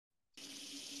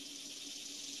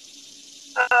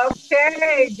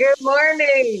Okay, good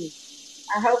morning.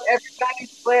 I hope everybody's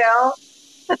well.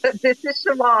 This is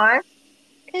Siobhan.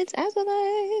 It's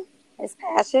Azalea. It's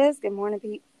Patches. Good morning,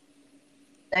 Pete.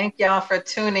 Thank y'all for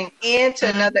tuning in to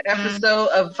another episode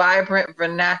of Vibrant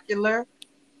Vernacular.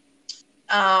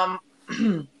 Um,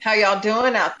 how y'all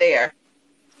doing out there?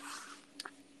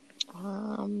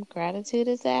 Gratitude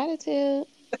is the attitude.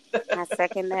 I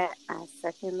second that. I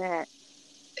second that.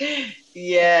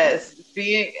 Yes,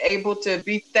 being able to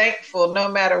be thankful no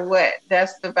matter what.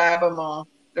 That's the vibe I'm on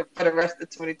for the rest of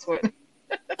 2020.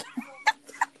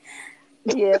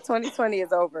 Yeah, 2020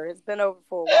 is over. It's been over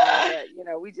for a while,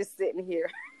 but we just sitting here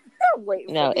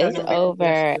waiting for No, the it's other one.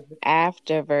 over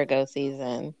after Virgo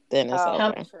season. Then it's Oh,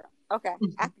 Huh? over. sure. Okay,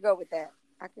 I could go with that.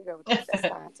 I could go with that. That's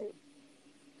fine too.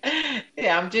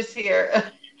 Yeah, I'm just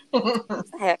here.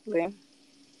 Exactly.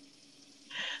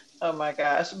 Oh my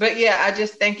gosh. But yeah, I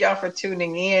just thank y'all for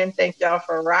tuning in. Thank y'all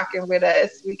for rocking with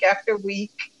us week after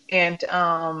week. And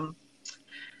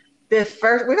this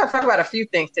first we're gonna talk about a few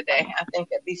things today. I think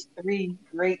at least three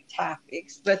great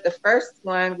topics. But the first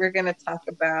one we're gonna talk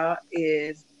about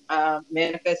is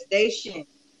manifestation.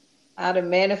 How to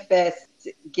manifest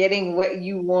getting what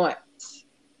you want.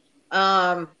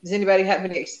 Does anybody have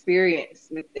any experience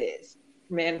with this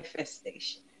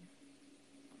manifestation?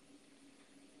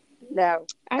 No.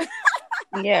 I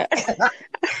yeah.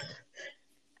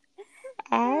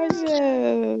 I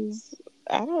just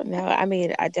I don't know. I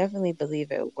mean, I definitely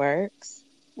believe it works.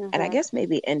 And I Mm-hmm. guess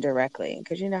maybe indirectly,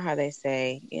 because you know how they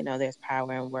say, there's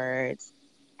power in words,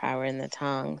 power in the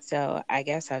tongue. So I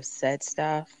guess I've said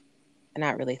stuff and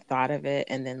not really thought of it,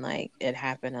 and then like it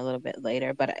happened a little bit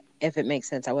later. But if it makes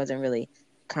sense, I wasn't really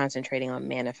concentrating on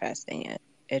manifesting it.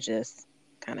 It just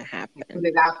kind of You happened. put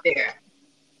it out there.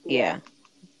 Yeah, Yeah,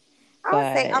 I would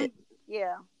say but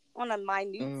yeah on a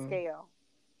minute mm, scale,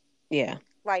 yeah,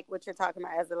 like what you're talking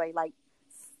about as a like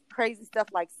crazy stuff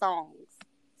like songs.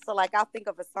 So like I'll think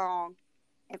of a song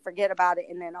and forget about it,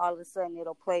 and then all of a sudden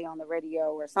it'll play on the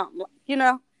radio or something,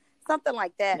 something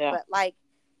like that. yeah. But like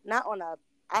not on a,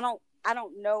 I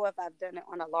don't know if I've done it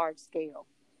on a large scale.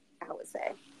 I would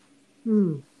say.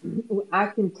 Hmm. I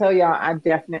can tell y'all I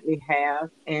definitely have.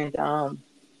 And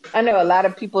I know a lot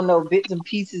of people know bits and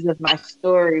pieces of my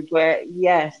story, but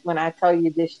yes, when I tell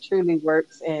you this truly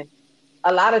works, and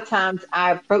a lot of times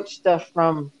I approach stuff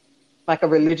from like a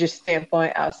religious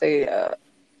standpoint. I'll say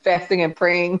fasting and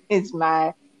praying is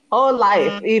my whole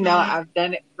life. I've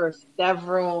done it for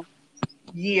several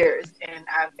years and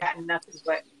I've gotten nothing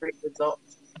but great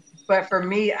results. But for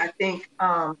me, I think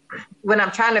when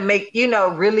I'm trying to make,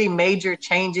 really major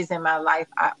changes in my life,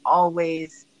 I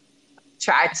always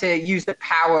try to use the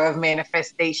power of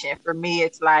manifestation. For me,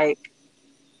 it's like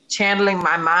channeling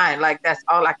my mind. Like that's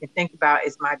all I can think about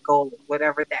is my goal,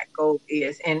 whatever that goal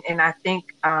is. And I think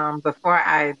before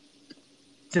I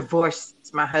divorced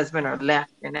my husband or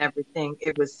left and everything,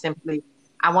 it was simply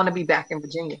I want to be back in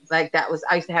Virginia. Like that was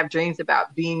I used to have dreams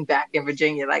about being back in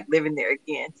Virginia, like living there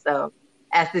again. So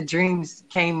as the dreams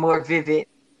came more vivid,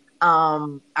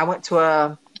 I went to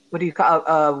a what do you call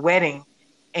a wedding,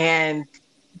 and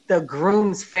the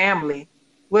groom's family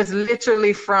was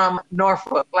literally from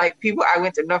Norfolk. Like people I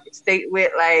went to Norfolk State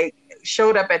with, like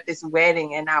showed up at this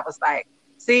wedding, and I was like,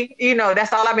 see,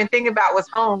 that's all I've been thinking about was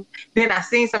home. Then I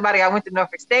seen somebody I went to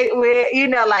Norfolk State with,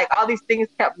 like all these things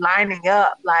kept lining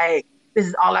up. Like this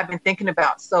is all I've been thinking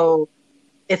about. So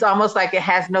it's almost like it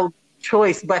has no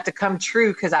choice but to come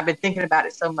true because I've been thinking about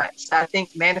it so much. So I think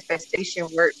manifestation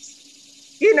works,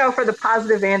 for the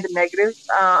positive and the negative.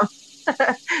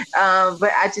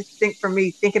 But I just think for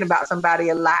me, thinking about somebody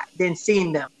a lot, then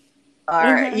seeing them. Or,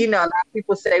 Mm-hmm. a lot of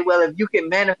people say, well, if you can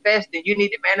manifest it, you need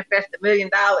to manifest $1 million.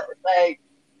 Like,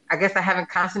 I guess I haven't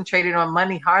concentrated on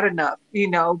money hard enough,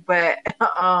 but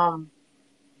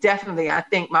definitely, I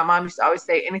think my mom used to always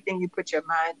say, anything you put your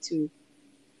mind to,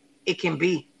 it can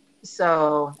be.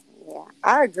 So, Yeah,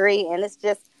 I agree, and it's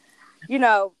just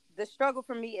the struggle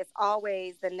for me is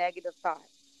always the negative thought.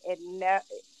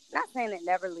 Not saying it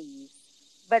never leaves,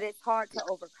 but it's hard to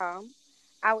overcome.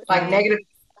 I would like say, negative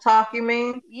talk, you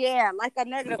mean? yeah, like a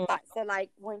negative Mm, thought. So, like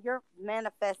when you're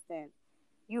manifesting,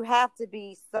 you have to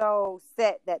be so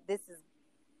set that this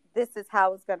is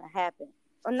how it's going to happen,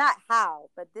 or not how,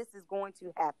 but this is going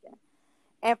to happen.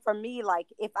 And for me, like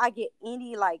if I get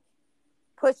any like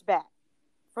pushback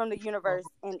from the universe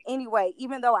in any way,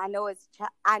 even though I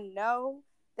know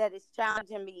that it's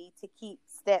challenging me to keep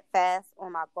steadfast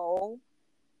on my goal,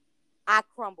 I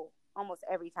crumble almost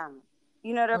every time.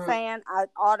 You know what I'm Mm. saying? I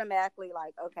automatically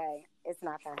like, okay, it's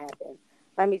not gonna happen.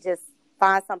 Let me just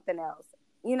find something else.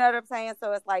 You know what I'm saying?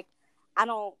 So it's like I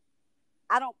don't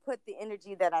I don't put the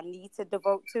energy that I need to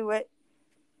devote to it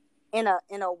in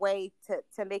a way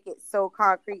to make it so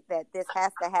concrete that this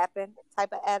has to happen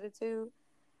type of attitude.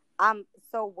 I'm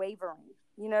so wavering.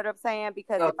 You know what I'm saying?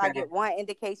 Because if I Okay. get one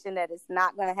indication that it's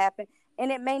not going to happen,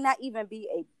 and it may not even be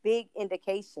a big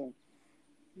indication,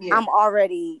 Yeah. I'm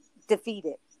already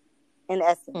defeated in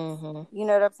essence. Mm-hmm. You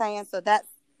know what I'm saying? So that's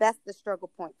the struggle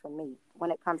point for me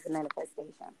when it comes to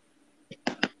manifestation.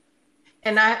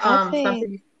 And I think.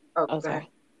 something. Oh, Oh, go ahead.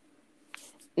 sorry.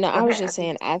 No, Go I was ahead. just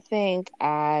saying, I think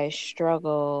I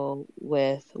struggle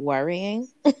with worrying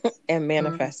and Mhm.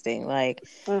 manifesting. Like,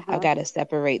 I've Mm-hmm. got to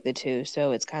separate the two.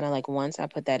 So it's kind of like once I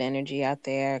put that energy out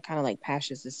there, kind of like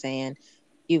Passions is saying,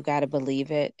 you've got to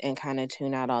believe it and kind of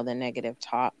tune out all the negative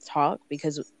talk,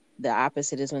 because the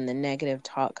opposite is when the negative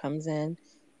talk comes in,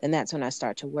 then that's when I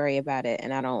start to worry about it.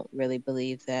 And I don't really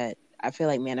believe that. I feel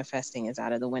like manifesting is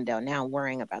out of the window now,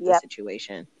 worrying about the Yep.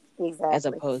 situation as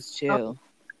Exactly. opposed Oh, to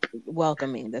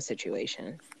welcoming the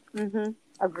situation. Mm-hmm.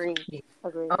 Agreed. yeah.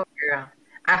 Agreed. Oh, girl.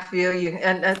 I feel you.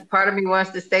 And part of me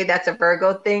wants to say that's a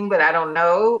Virgo thing, but I don't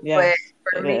know. But Yes,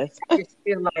 for it me, is. I just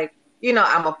feel like,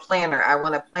 I'm a planner. I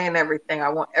want to plan everything. I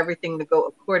want everything to go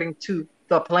according to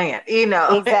the plan,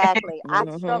 Exactly. I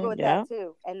struggle Mm-hmm. with Yeah. that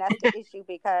too, and that's the issue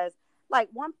because, like,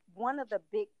 one of the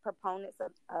big proponents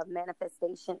of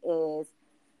manifestation is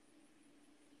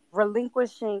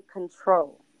relinquishing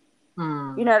control. You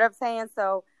know Hmm. what I'm saying?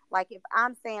 So, like, if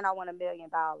I'm saying I want $1 million,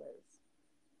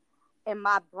 in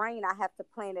my brain, I have to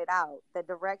plan it out, the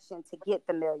direction to get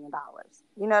the $1 million.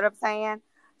 You know what I'm saying?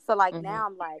 So, like, Mm-hmm. now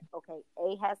I'm like, okay,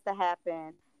 A has to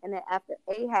happen. And then after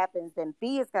A happens, then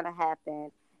B is going to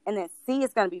happen. And then C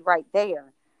is going to be right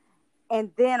there.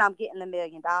 And then I'm getting the $1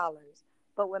 million.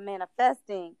 But with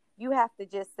manifesting, you have to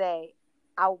just say,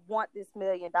 I want this $1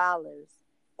 million.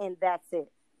 And that's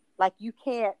it. Like, you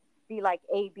can't be like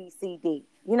A, B, C, D.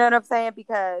 You know what I'm saying?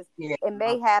 Because Yeah. it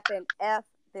may happen F,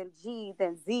 then G,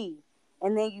 then Z,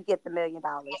 and then you get the $1 million.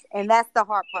 And that's the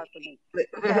hard part for me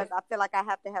because I feel like I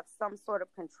have to have some sort of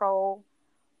control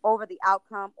over the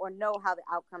outcome or know how the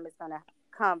outcome is going to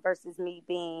come versus me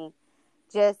being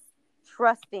just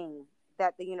trusting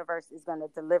that the universe is going to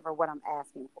deliver what I'm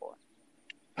asking for.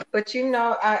 But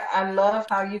I love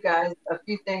how you guys, a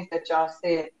few things that y'all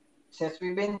said since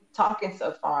we've been talking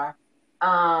so far.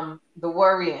 The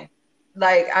worrying.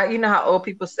 Like, you know how old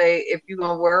people say, if you're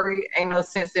going to worry, ain't no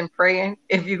sense in praying.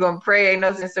 If you're going to pray, ain't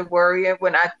no sense in worrying.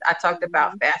 When I talked about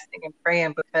Mm-hmm. fasting and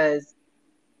praying, because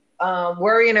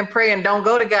worrying and praying don't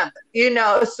go together,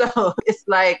 so it's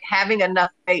like having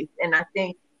enough faith. And I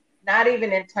think not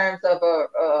even in terms of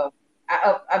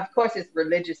of course it's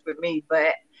religious with me,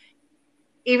 but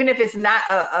even if it's not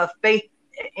a faith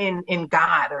in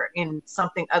God or in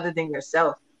something other than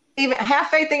yourself, even have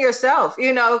faith in yourself,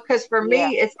 because for Yeah.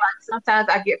 me, it's like sometimes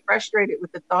I get frustrated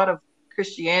with the thought of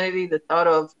Christianity, the thought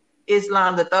of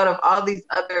Islam, the thought of all these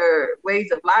other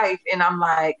ways of life. And I'm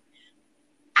like,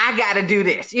 I got to do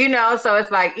this, So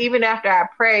it's like, even after I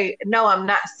pray, no, I'm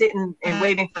not sitting and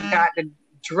waiting for God to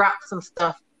drop some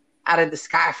stuff out of the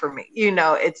sky for me.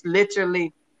 It's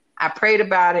literally, I prayed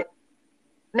about it.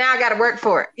 Now I got to work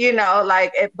for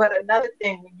it, but another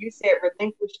thing, when you said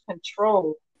relinquish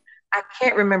control, I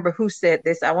can't remember who said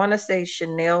this. I want to say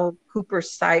Chanel Cooper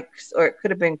Sykes, or it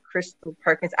could have been Crystal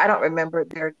Perkins. I don't remember.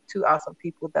 They're two awesome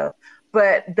people though.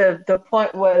 But the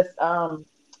point was,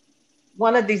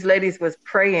 one of these ladies was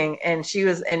praying, and she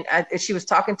was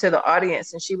talking to the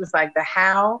audience, and she was like, the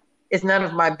how is none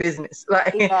of my business.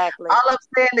 Like, Exactly. all I'm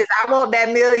saying is I want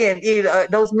that million,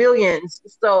 those millions.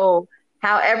 So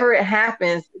however it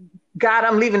happens, God,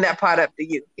 I'm leaving that part up to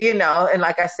you, and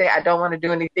like I say, I don't want to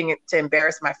do anything to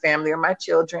embarrass my family or my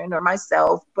children or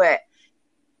myself, but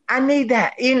I need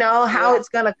that, how Yeah. it's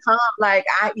going to come. Like,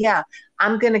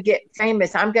 I'm going to get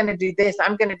famous. I'm going to do this.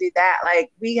 I'm going to do that. Like,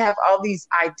 we have all these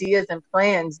ideas and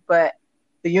plans, but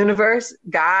the universe,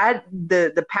 God,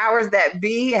 the powers that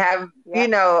be have,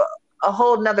 Yep. a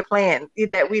whole nother plan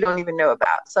that we don't even know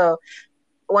about. So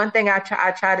one thing I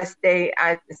try to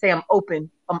I say I'm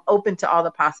open. I'm open to all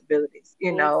the possibilities.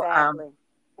 Exactly.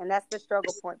 And that's the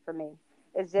struggle point for me.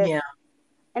 It's just, Yeah.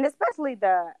 and especially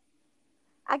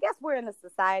I guess we're in a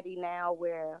society now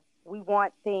where we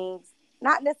want things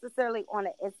not necessarily on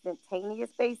an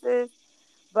instantaneous basis,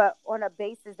 but on a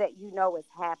basis that you know is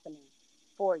happening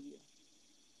for you.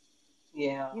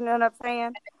 Yeah. You know what I'm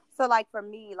saying? So, like, for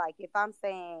me, like, if I'm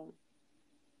saying,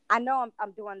 I know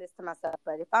I'm doing this to myself,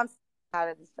 but if I'm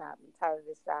tired of this job, I'm tired of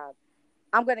this job,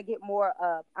 I'm going to get more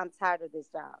of, I'm tired of this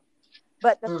job.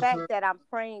 But the fact Mm-hmm. that I'm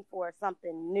praying for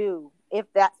something new, if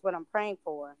that's what I'm praying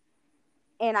for,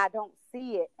 and I don't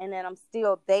see it, and then I'm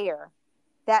still there,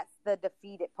 that's the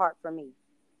defeated part for me.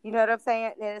 You know what I'm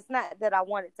saying? And it's not that I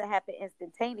want it to happen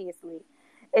instantaneously.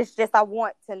 It's just I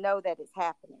want to know that it's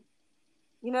happening.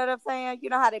 You know what I'm saying? You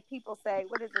know how the people say,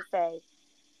 what does it say?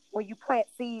 When you plant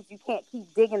seeds, you can't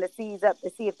keep digging the seeds up to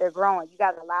see if they're growing. You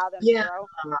got to allow them to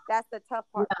grow. That's the tough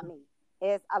part for me,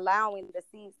 is allowing the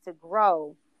seeds to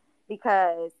grow,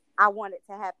 because I want it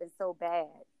to happen so bad,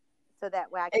 so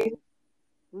that way I can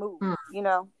move, you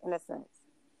know, in a sense.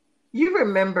 You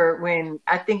remember when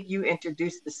I think you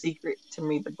introduced The Secret to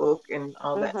me, the book and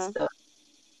all that stuff.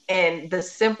 And the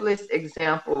simplest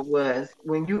example was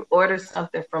when you order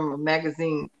something from a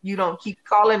magazine, you don't keep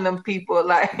calling them people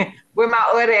like, where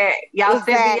my order at? Y'all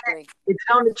send me, it's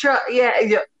on the truck.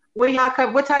 Yeah. When y'all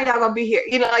come, what time y'all gonna be here?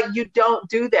 You know, like, you don't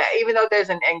do that. Even though there's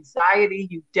an anxiety,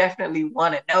 you definitely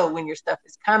want to know when your stuff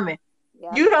is coming. Yeah.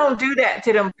 You don't do that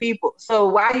to them people. So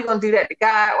why are you gonna do that to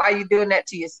God? Why are you doing that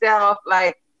to yourself?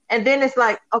 Like, and then it's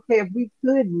like, okay, if we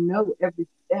could know every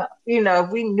step, you know,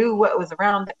 if we knew what was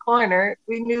around the corner,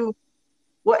 we knew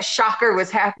what shocker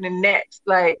was happening next.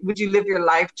 Like, would you live your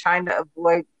life trying to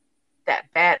avoid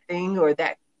that bad thing or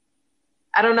that?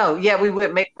 I don't know. Yeah, we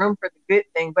would make room for the good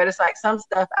thing, but it's like some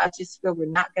stuff I just feel we're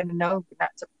not going to know. We're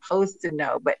not supposed to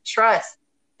know, but trust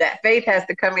that faith has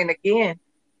to come in again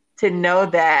to know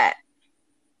that,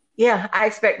 yeah, I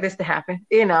expect this to happen.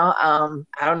 You know, I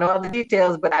don't know all the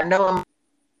details, but I know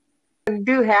it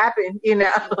do happen, you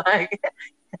know, like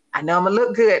I know I'm gonna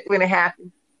look good when it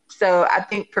happens. So I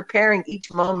think preparing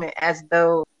each moment as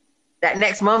though that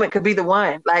next moment could be the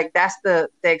one, like that's the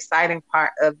exciting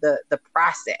part of the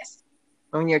process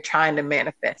when you're trying to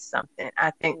manifest something.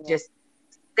 I think just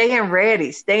staying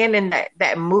ready, staying in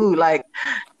that mood. Like,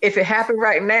 if it happened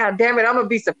right now, damn it, I'm gonna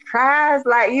be surprised.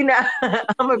 Like, you know, I'm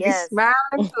gonna be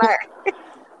smiling. Like,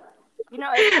 you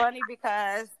know, it's funny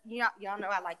because y'all know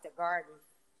I like to garden.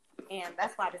 And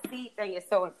that's why the seed thing is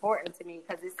so important to me,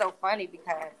 because it's so funny,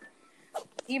 because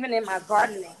even in my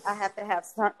gardening, I have to have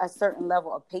a certain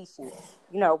level of patience,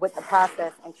 you know, with the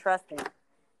process and trusting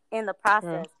in the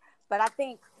process. But I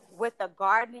think with the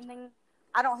gardening,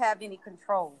 I don't have any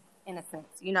control in a sense.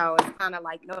 You know, it's kind of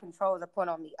like no controls are put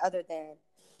on me other than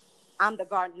I'm the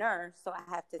gardener, so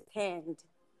I have to tend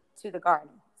to the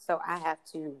garden. So I have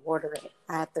to water it.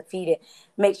 I have to feed it.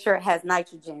 Make sure it has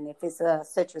nitrogen if it's a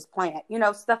citrus plant. You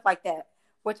know, stuff like that,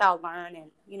 which I'll learn and,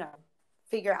 you know,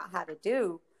 figure out how to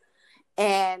do.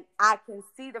 And I can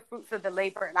see the fruits of the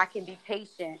labor, and I can be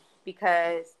patient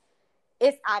because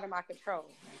it's out of my control.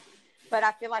 But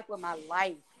I feel like with my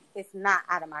life, it's not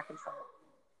out of my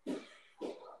control.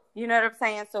 You know what I'm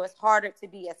saying? So it's harder to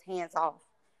be as hands-off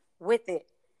with it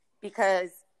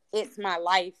because it's my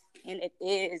life, and it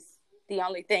is the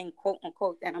only thing, quote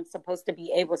unquote, that I'm supposed to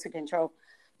be able to control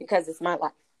because it's my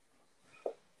life.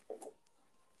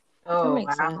 Oh, that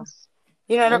makes sense.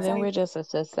 You know what I'm saying? And we're just a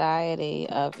society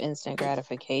of instant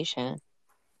gratification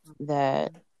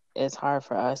that it's hard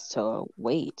for us to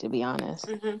wait, to be honest.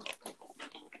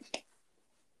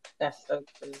 That's so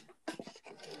true.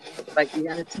 Like, you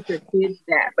gotta teach your kids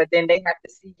that, but then they have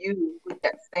to see you with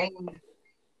that same,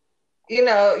 you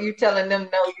know, you telling them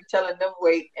no, you telling them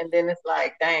wait, and then it's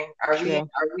like, dang, are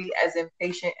we as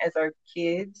impatient as our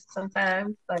kids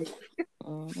sometimes? Like,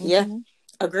 yeah,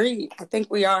 agreed. I think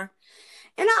we are,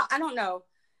 and I don't know.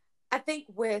 I think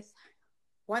with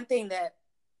one thing that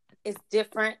is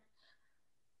different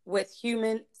with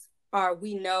humans are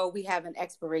we know we have an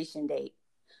expiration date.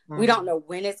 We don't know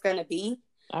when it's going to be,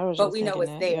 but we know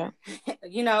it's there. Yeah.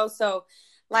 You know, so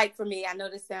like for me, I know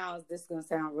this is going to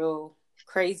sound real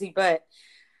crazy, but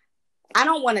I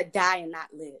don't want to die and not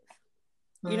live.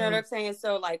 You know what I'm saying?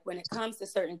 So like when it comes to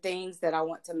certain things that I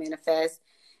want to manifest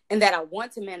and that I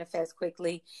want to manifest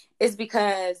quickly, is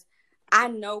because I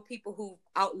know people who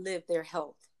outlive their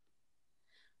health.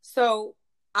 So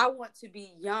I want to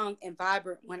be young and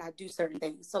vibrant when I do certain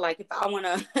things. So like if I want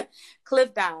to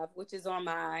cliff dive, which is on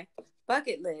my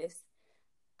bucket list,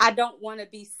 I don't want to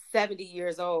be 70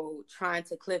 years old trying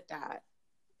to cliff dive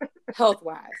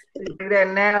health-wise. Do that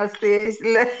now, sis.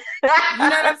 You know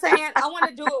what I'm saying? I want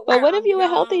to do it. But what if you a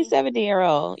healthy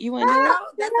 70-year-old? You want to do it?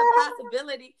 That's a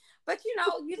possibility. But you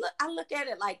know, I look at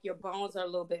it like your bones are a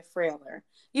little bit frailer.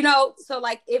 You know, so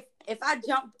like if I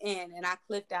jump in and I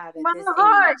cliff dive at this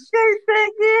age,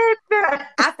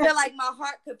 I feel like my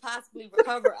heart could possibly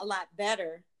recover a lot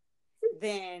better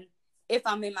than if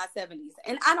I'm in my 70s.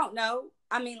 And I don't know.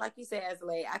 I mean, like you said,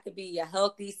 Azalea, I could be a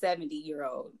healthy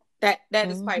 70-year-old. That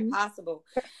is quite possible.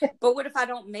 But what if I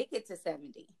don't make it to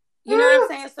 70? You know what I'm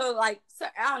saying? So like,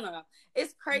 I don't know.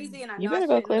 It's crazy, and I know you better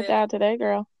go cliff dive today,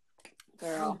 girl.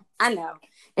 Girl, I know.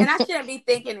 And I shouldn't be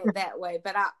thinking it that way,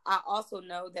 but I also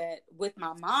know that with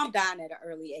my mom dying at an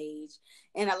early age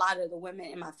and a lot of the women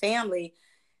in my family,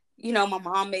 you know, my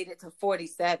mom made it to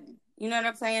 47. You know what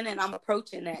I'm saying? And I'm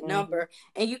approaching that number.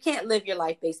 And you can't live your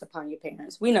life based upon your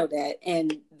parents. We know that,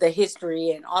 and the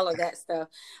history and all of that stuff.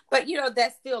 But, you know,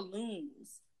 that still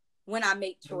looms when I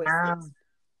make choices. Wow.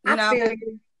 You know? I feel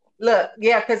you. Look,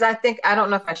 yeah, because I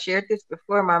don't know if I shared this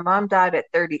before. My mom died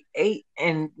at 38.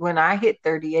 And when I hit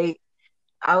 38,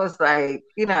 I was like,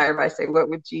 you know, everybody say, what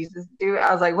would Jesus do?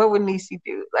 I was like, what would Niecy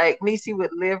do? Like, Niecy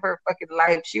would live her fucking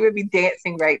life. She would be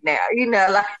dancing right now. You know,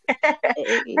 like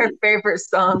her favorite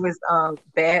song was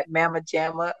Bad Mama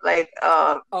Jamma, like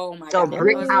oh my so God,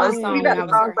 Brick that was House, my song you know, when I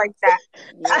was songs her.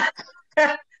 like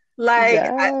that. Like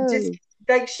I just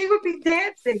like she would be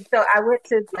dancing. So I went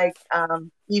to like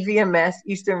EVMS,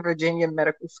 Eastern Virginia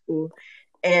Medical School,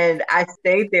 and I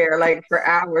stayed there like for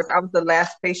hours. I was the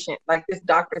last patient. Like this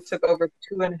doctor took over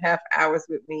 2.5 hours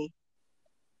with me.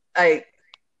 Like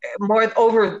more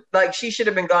over, like she should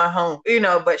have been gone home, you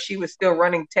know, but she was still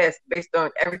running tests based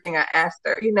on everything I asked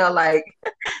her, you know, like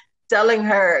telling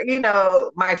her, you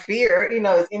know, my fear, you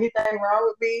know, is anything wrong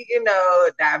with me? You know,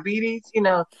 diabetes, you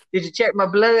know, did you check my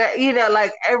blood? You know,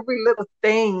 like every little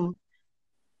thing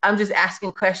I'm just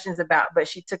asking questions about, but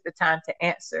she took the time to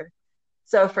answer.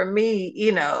 So for me,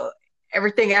 you know,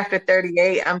 everything after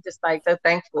 38, I'm just like so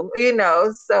thankful, you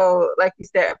know. So like you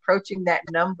said, approaching that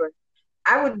number,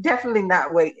 I would definitely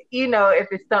not wait. You know, if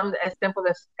it's something as simple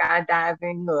as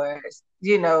skydiving or,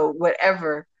 you know,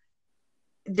 whatever,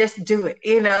 just do it,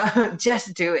 you know,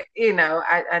 just do it. You know,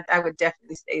 I would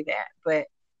definitely say that. But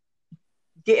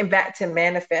getting back to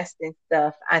manifesting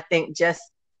stuff, I think just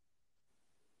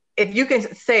if you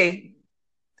can say,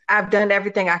 I've done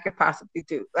everything I could possibly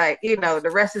do. Like, you know, the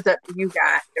rest is up to you,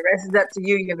 God. The rest is up to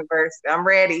you, universe. I'm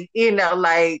ready. You know,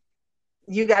 like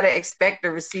you got to expect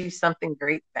to receive something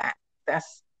great back.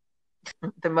 That's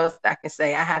the most I can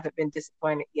say. I haven't been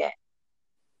disappointed yet.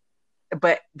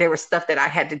 But there was stuff that I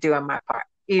had to do on my part.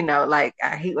 You know, like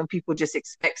I hate when people just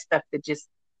expect stuff to just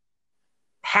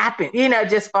happen, you know,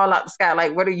 just fall out the sky.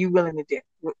 Like, what are you willing to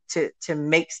do to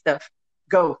make stuff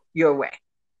go your way?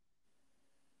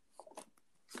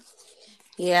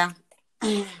 Yeah.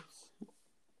 I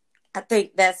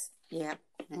think that's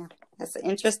that's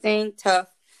interesting, tough,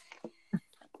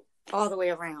 all the way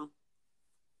around.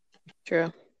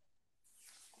 True.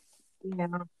 Yeah.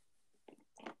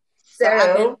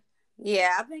 So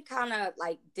I've been kind of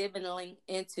like dibbling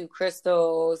into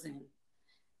crystals and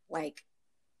like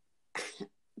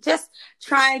just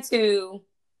trying to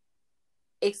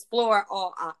explore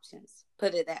all options,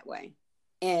 put it that way,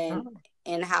 and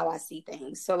how I see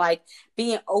things. So like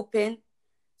being open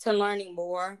to learning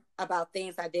more about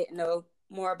things I didn't know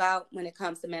more about when it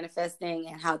comes to manifesting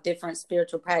and how different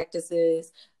spiritual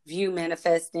practices view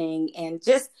manifesting, and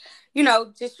just, you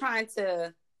know, just trying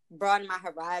to broaden my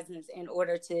horizons in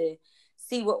order to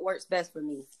see what works best for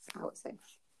me, I would say.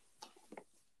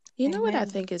 You know what I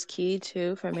think is key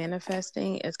too for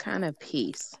manifesting is kind of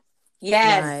peace.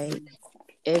 Yes. Like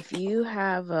if you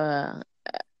have a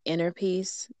inner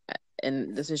peace,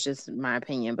 and this is just my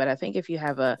opinion, but I think if you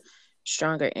have a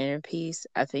stronger inner peace,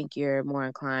 I think you're more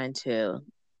inclined to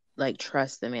like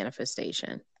trust the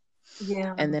manifestation.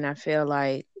 Yeah. And then I feel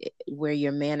like where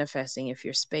you're manifesting, if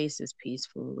your space is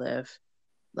peaceful, if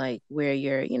like where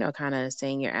you're, you know, kind of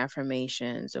saying your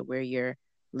affirmations, or where you're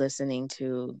listening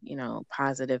to, you know,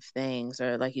 positive things,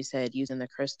 or like you said, using the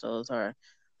crystals or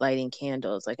lighting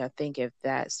candles. Like I think if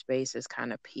that space is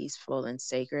kind of peaceful and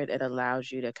sacred, it allows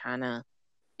you to kind of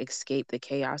escape the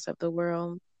chaos of the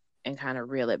world and kind of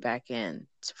reel it back in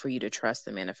for you to trust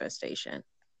the manifestation.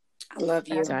 I love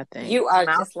you. So I think you are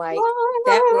just like,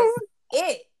 that was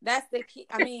it. That's the key.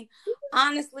 I mean,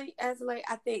 honestly, as like,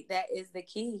 I think that is the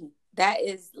key. That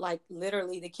is like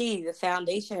literally the key, the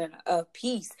foundation of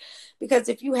peace. Because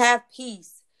if you have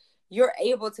peace, you're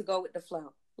able to go with the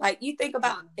flow. Like you think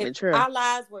about if our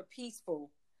lives were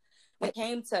peaceful, when it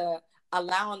came to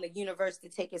allowing the universe to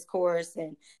take its course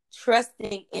and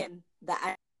trusting in the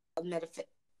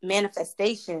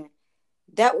manifestation,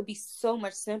 that would be so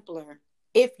much simpler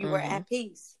if you were at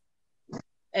peace.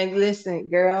 And listen,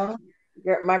 girl,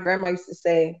 my grandma used to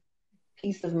say,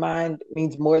 peace of mind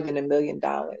means more than $1 million.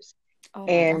 Oh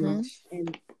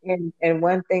and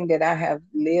one thing that I have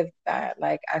lived by,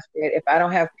 like I said, if I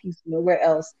don't have peace nowhere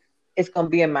else, it's going to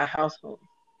be in my household,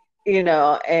 you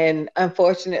know. And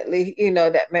unfortunately, you know,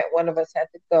 that meant one of us had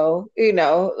to go, you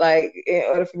know, like in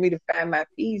order for me to find my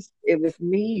peace, it was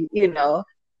me, you know.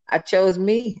 I chose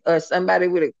me, or somebody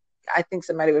would have, I think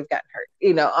somebody would have gotten hurt,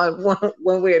 you know, on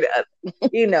one way or the other,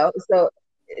 you know. So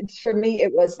for me,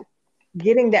 it was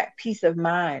getting that peace of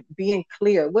mind, being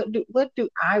clear. What do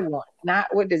I want? Not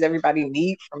what does everybody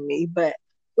need from me, but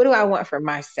what do I want for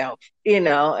myself?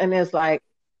 And it's like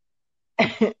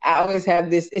I always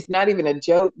have this, it's not even a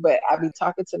joke, but I'll be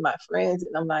talking to my friends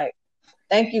and I'm like,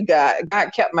 thank you, God.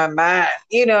 God kept my mind.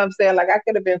 You know what I'm saying? Like I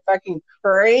could have been fucking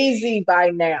crazy by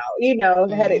now,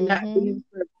 had it not been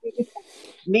for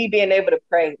me being able to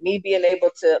pray, me being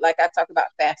able to, like I talk about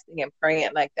fasting and praying,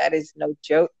 like that is no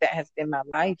joke. That has been my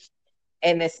life.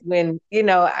 And it's when,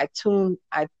 I tune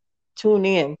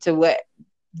in to what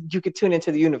you could tune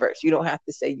into the universe. You don't have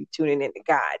to say you tuning into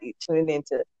God. You tuning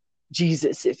into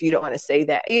Jesus if you don't want to say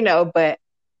that, but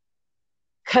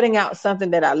cutting out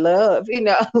something that I love,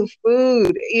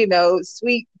 food,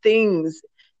 sweet things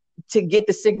to get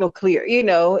the signal clear,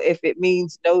 if it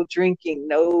means no drinking,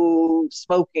 no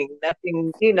smoking,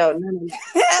 nothing, none of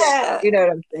that. You know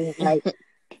what I'm saying? Like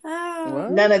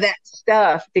none of that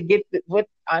stuff to get what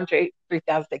Andre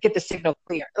 3000 to get the signal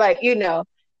clear. Like,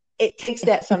 it takes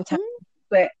that sometimes,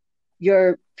 but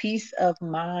your peace of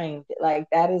mind, like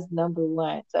that is number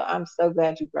one. So I'm so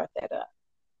glad you brought that up.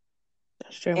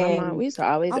 That's true. My mom, we used to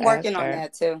always I'm ask working her on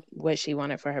that too. what she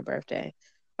wanted for her birthday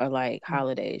or like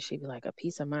holidays. She'd be like, a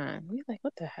peace of mind. We're like,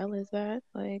 what the hell is that?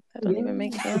 Like, that don't even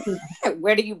make sense.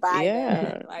 Where do you buy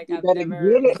that? Like, I've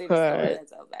never seen a store that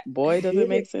sells that. Boy, does it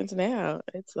make sense now.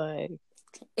 It's like.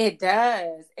 It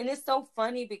does. And it's so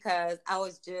funny because I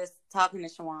was just talking to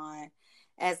Shawan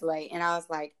Aslay and I was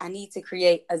like, I need to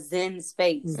create a Zen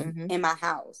space in my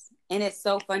house. And it's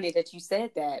so funny that you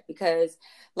said that because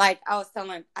like I was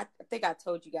telling, I think I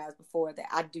told you guys before that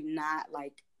I do not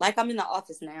like I'm in the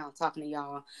office now talking to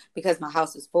y'all because my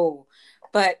house is full,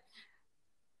 but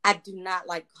I do not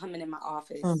like coming in my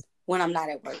office when I'm not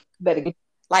at work.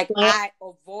 Like I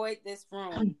avoid this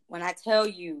room. When I tell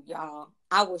you, y'all,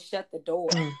 I will shut the door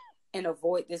and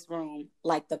avoid this room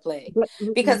like the plague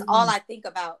because all I think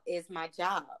about is my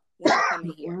job when I come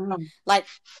in here. Like,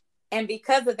 and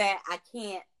because of that, I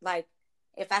can't, like,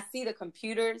 if I see the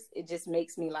computers, it just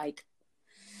makes me like,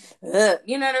 ugh,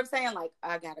 you know what I'm saying? Like,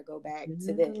 I got to go back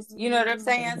to this. You know what I'm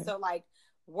saying? So, like,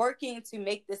 working to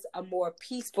make this a more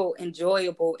peaceful,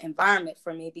 enjoyable environment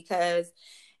for me because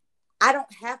I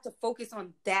don't have to focus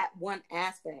on that one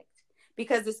aspect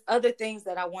because there's other things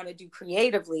that I want to do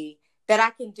creatively that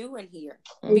I can do in here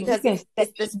because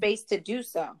it's the space to do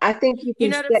so. I think you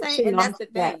can know what I'm saying? And that's the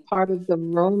thing. That part of the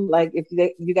room, like if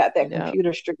you got that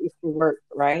computer strictly for work,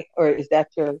 right? Or is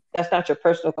that's not your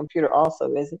personal computer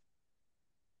also, is it?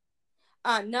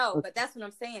 No, but that's what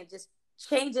I'm saying. Just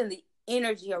changing the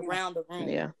energy around the room.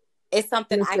 Yeah. It's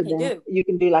something I can do. You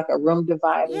can do like a room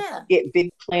divider. Yeah. Get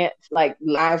big plants, like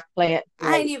live plants.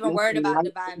 I ain't even worried about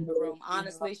dividing the room,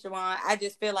 honestly, Shawan. I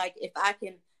just feel like if I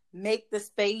can make the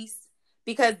space,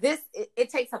 because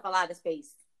it takes up a lot of space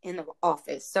in the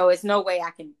office. So it's no way I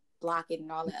can block it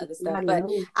and all that other stuff. But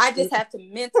I just have to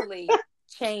mentally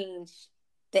change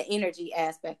the energy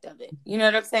aspect of it. You know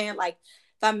what I'm saying? Like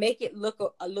if I make it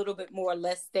look a little bit more or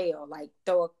less stale, like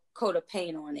throw a coat of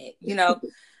paint on it,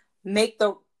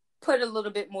 put a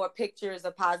little bit more pictures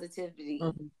of positivity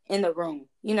in the room.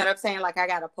 You know what I'm saying? Like I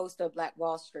got a poster of Black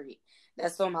Wall Street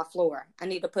that's on my floor. I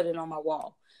need to put it on my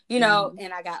wall, and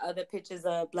I got other pictures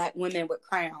of Black women with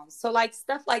crowns. So like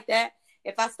stuff like that,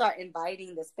 if I start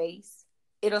inviting the space,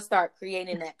 it'll start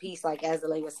creating that peace, like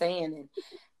Aslay was saying, and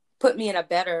put me in a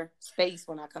better space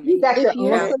when I come in.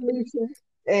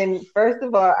 And first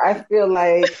of all, I feel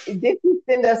like did you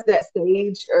send us that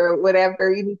sage or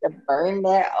whatever? You need to burn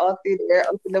that all through there,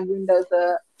 open the windows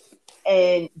up.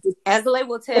 And Aslay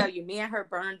will tell you, me and her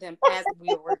burned them as we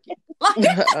were working.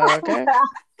 Okay.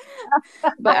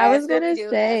 But I was going to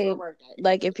say,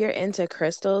 like, if you're into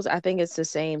crystals, I think it's the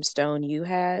same stone you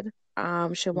had,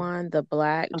 Shawan, the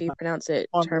black. Do you pronounce it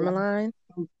tourmaline?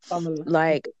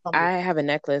 Like, I have a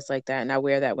necklace like that, and I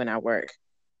wear that when I work.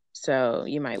 So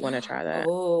you might want to try that.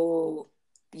 Oh,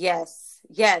 yes.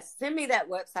 Send me that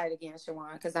website again,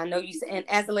 Shawan, because I know you said, and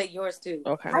Aslay, yours too.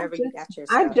 Okay. Wherever you got your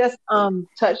stuff. I just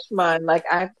touched mine. Like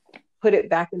I put it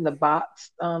back in the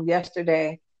box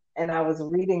yesterday, and I was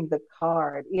reading the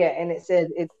card. Yeah, and it said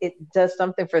it does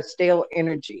something for stale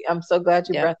energy. I'm so glad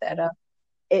you brought that up.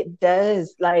 It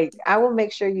does. Like I will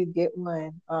make sure you get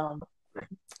one. I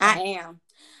am,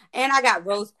 and I got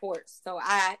rose quartz, so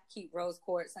I keep rose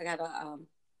quartz. I got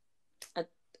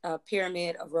a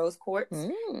pyramid of rose quartz,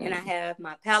 and I have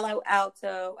my Palo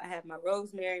Alto, I have my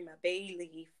rosemary, my bay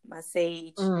leaf, my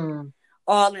sage,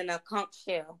 all in a conch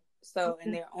shell. So,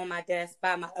 and they're on my desk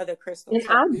by my other crystals. And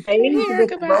I'm bathed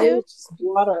with rose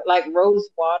water, like rose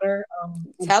water.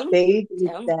 Tell them.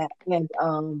 That,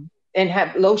 and and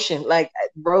have lotion, like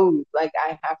rose. Like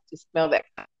I have to smell that.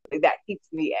 That keeps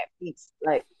me at peace.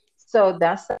 Like, so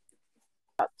that's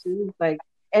too. Like,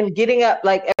 and getting up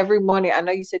like every morning. I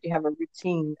know you said you have a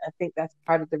routine. I think that's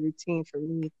part of the routine for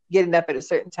me. Getting up at a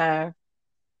certain time,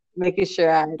 making sure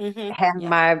I have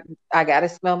Yeah. I gotta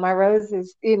smell my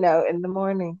roses, in the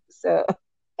morning. So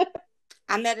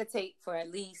I meditate for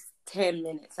at least 10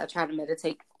 minutes. I try to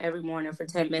meditate every morning for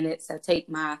 10 minutes. I take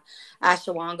my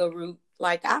ashwagandha root.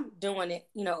 Like I'm doing it,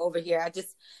 over here. I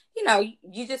just,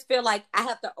 you just feel like I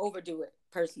have to overdo it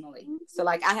personally. So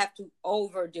like I have to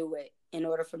overdo it in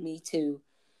order for me to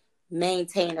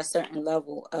maintain a certain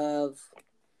level of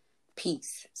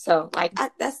peace. So like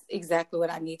that's exactly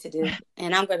what I need to do.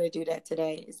 And I'm going to do that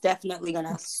today. It's definitely going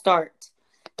to start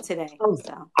today.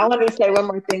 So I want to say one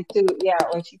more thing too. Yeah,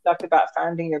 when she talked about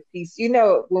finding your peace,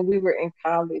 when we were in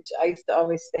college, I used to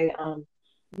always say,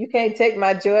 you can't take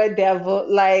my joy, devil.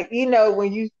 Like,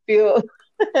 when you feel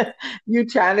you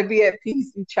trying to be at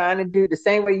peace, you trying to do the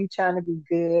same way you trying to be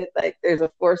good. Like there's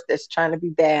a force that's trying to be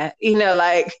bad.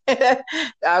 Like I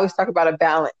always talk about a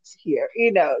balance here.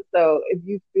 So if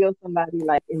you feel somebody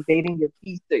like invading your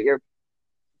peace or your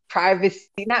privacy,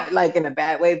 not like in a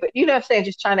bad way, but you know what I'm saying,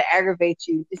 just trying to aggravate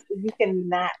you. You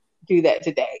cannot do that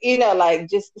today. Like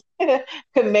just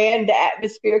command the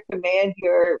atmosphere, command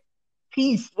your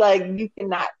peace. Like you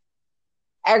cannot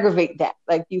aggravate that.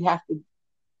 Like you have to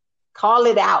call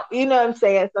it out. You know what I'm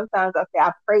saying? Sometimes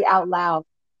I pray out loud,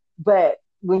 but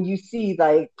when you see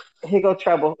like here go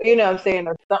trouble, you know what I'm saying,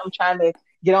 or something trying to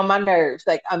get on my nerves,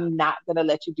 like I'm not gonna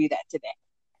let you do that today.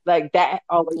 Like that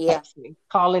always helps me,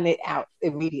 calling it out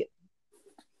immediately.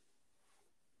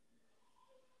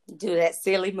 Do that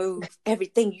silly move.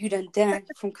 Everything you done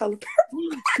from Color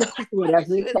Purple.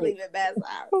 Whatever you would leave it bad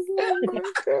house.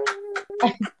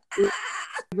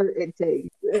 Whatever it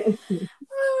takes.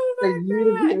 Oh For you to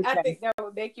be my God. okay. I think that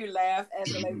would make you laugh,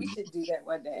 Angela. We should do that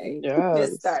one day. Yes.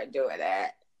 Just start doing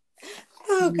that.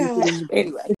 Oh God.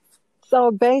 Anyway.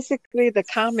 So basically the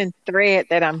common thread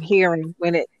that I'm hearing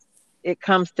when it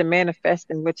comes to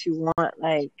manifesting what you want,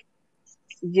 like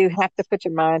you have to put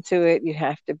your mind to it. You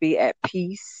have to be at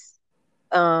peace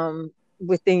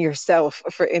within yourself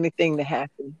for anything to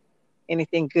happen,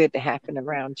 anything good to happen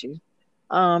around you.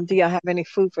 Do y'all have any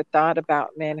food for thought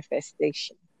about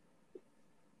manifestation?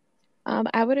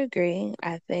 I would agree.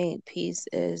 I think peace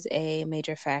is a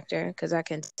major factor because I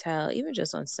can tell, even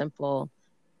just on simple,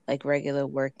 like regular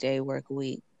work day, work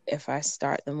week, if I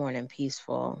start the morning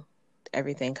peaceful,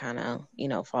 everything kind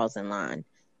of, falls in line.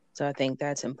 So I think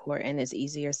that's important. It's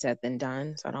easier said than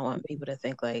done. So I don't want people to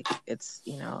think like it's,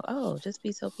 oh, just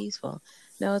be so peaceful.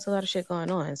 No, it's a lot of shit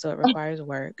going on. So it requires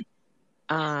work.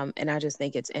 And I just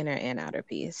think it's inner and outer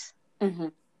peace. Mm-hmm.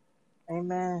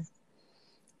 Amen.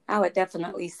 I would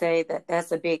definitely say that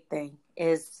that's a big thing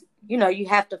is, you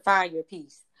have to find your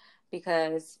peace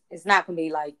because it's not going to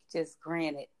be like just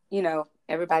granted,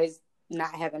 everybody's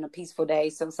not having a peaceful day.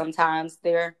 So sometimes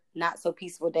their not so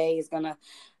peaceful day is going to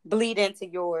bleed into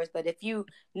yours. But if you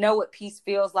know what peace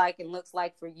feels like and looks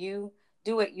like for you,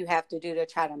 do what you have to do to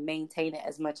try to maintain it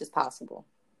as much as possible.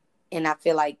 And I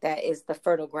feel like that is the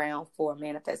fertile ground for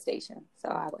manifestation. So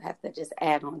I would have to just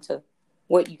add on to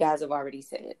what you guys have already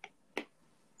said.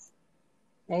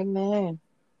 Amen.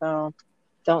 So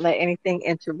don't let anything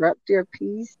interrupt your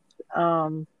peace.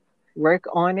 Work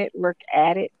on it, work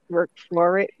at it, work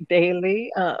for it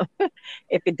daily.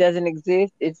 If it doesn't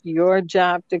exist, it's your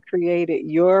job to create it,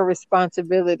 your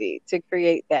responsibility to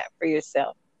create that for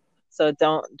yourself. So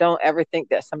don't ever think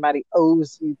that somebody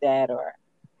owes you that or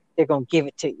they're gonna give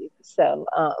it to you. So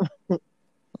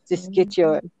just get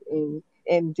yours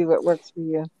and do what works for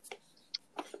you.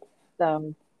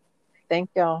 So thank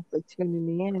y'all for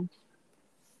tuning in.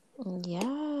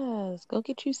 Yes, go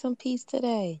get you some peace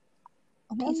today.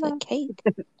 Piece of cake.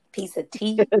 Piece of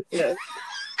tea.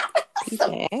 Piece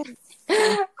of ass.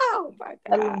 Oh my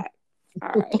God. All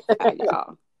right. Bye,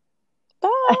 y'all.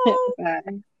 Bye.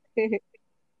 Bye.